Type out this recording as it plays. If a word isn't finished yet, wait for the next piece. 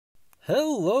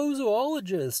Hello,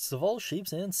 zoologists of all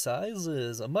shapes and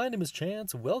sizes. My name is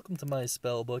Chance. Welcome to my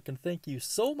Spellbook, and thank you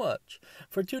so much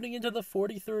for tuning into the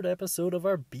 43rd episode of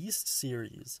our Beast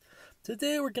series.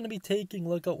 Today we're going to be taking a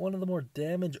look at one of the more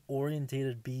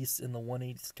damage-orientated beasts in the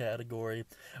 1/8 category.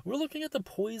 We're looking at the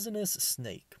poisonous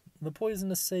snake. The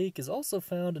poisonous snake is also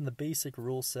found in the basic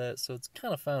rule set, so it's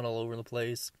kind of found all over the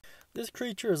place. This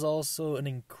creature is also an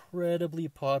incredibly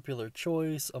popular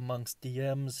choice amongst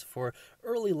DMs for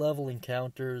early level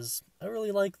encounters. I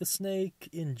really like the snake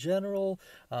in general.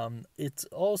 It's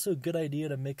also a good idea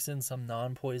to mix in some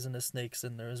non-poisonous snakes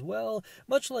in there as well.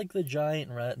 Much like the giant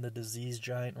rat and the diseased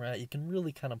giant rat, you can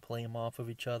really kind of play them off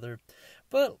of each other.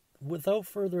 But without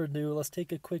further ado, let's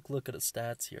take a quick look at its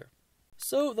stats here.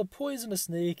 So, the poisonous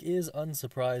snake is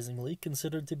unsurprisingly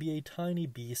considered to be a tiny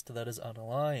beast that is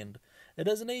unaligned. It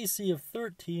has an AC of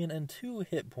 13 and 2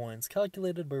 hit points,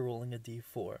 calculated by rolling a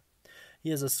d4.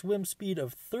 He has a swim speed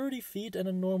of 30 feet and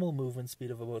a normal movement speed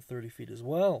of about 30 feet as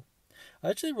well. I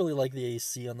actually really like the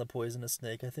AC on the poisonous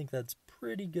snake. I think that's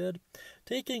pretty good.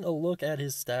 Taking a look at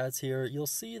his stats here, you'll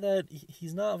see that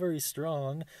he's not very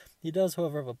strong. He does,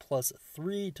 however, have a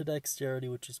 +3 to dexterity,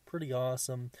 which is pretty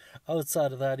awesome.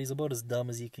 Outside of that, he's about as dumb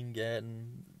as you can get,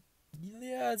 and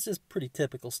yeah, it's just pretty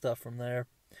typical stuff from there.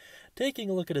 Taking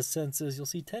a look at his senses, you'll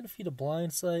see 10 feet of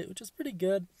Blindsight, which is pretty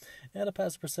good, and a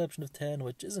passive perception of 10,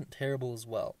 which isn't terrible as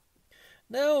well.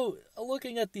 Now,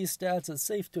 looking at these stats, it's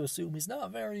safe to assume he's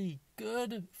not very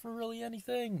good for really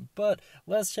anything, but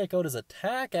let's check out his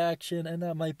attack action, and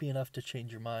that might be enough to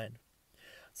change your mind.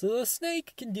 So the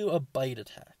snake can do a bite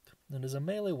attack. It is a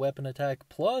melee weapon attack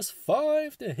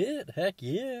 +5 to hit, heck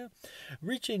yeah!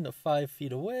 Reaching 5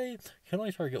 feet away, can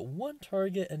only target one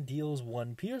target and deals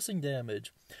 1 piercing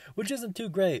damage, which isn't too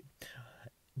great.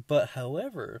 But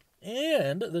however,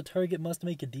 and the target must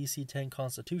make a DC 10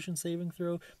 Constitution saving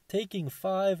throw, taking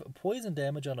 5 poison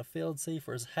damage on a failed save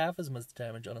or half as much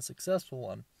damage on a successful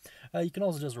one. You can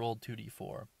also just roll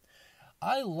 2d4.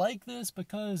 I like this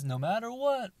because no matter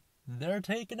what, they're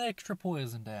taking extra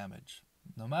poison damage.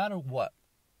 No matter what.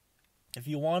 If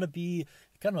you want to be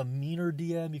kind of a meaner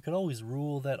DM, you could always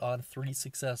rule that on 3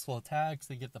 successful attacks,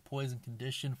 they get the poison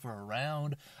condition for a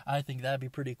round. I think that'd be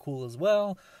pretty cool as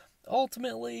well.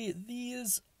 Ultimately,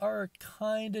 these are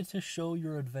kind of to show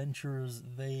your adventurers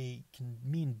they can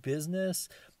mean business.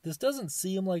 This doesn't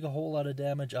seem like a whole lot of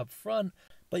damage up front,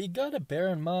 but you gotta bear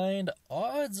in mind,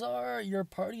 odds are your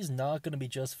party's not going to be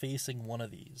just facing one of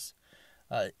these.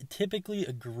 Typically,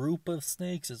 a group of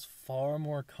snakes is far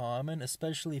more common,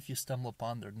 especially if you stumble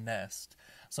upon their nest.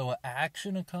 So,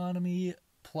 action economy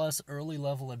plus early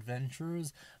level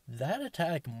adventurers, that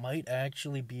attack might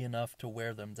actually be enough to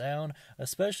wear them down,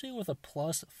 especially with a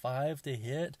 +5 to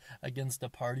hit against a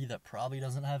party that probably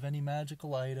doesn't have any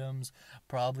magical items,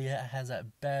 probably has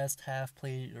at best half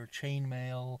plate or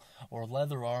chainmail or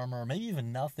leather armor, maybe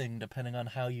even nothing depending on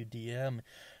how you DM.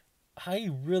 I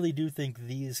really do think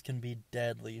these can be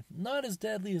deadly. Not as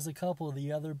deadly as a couple of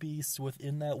the other beasts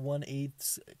within that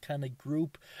 1/8 kind of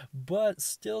group, but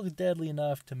still deadly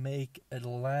enough to make a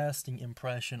lasting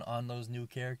impression on those new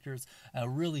characters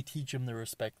and really teach them to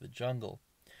respect the jungle.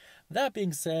 That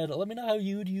being said, let me know how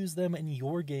you'd use them in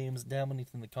your games down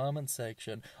beneath in the comments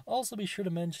section. Also, be sure to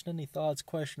mention any thoughts,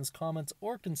 questions, comments,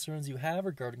 or concerns you have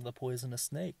regarding the poisonous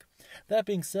snake. That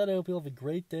being said, I hope you have a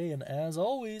great day, and as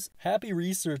always, happy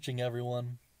researching,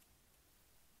 everyone.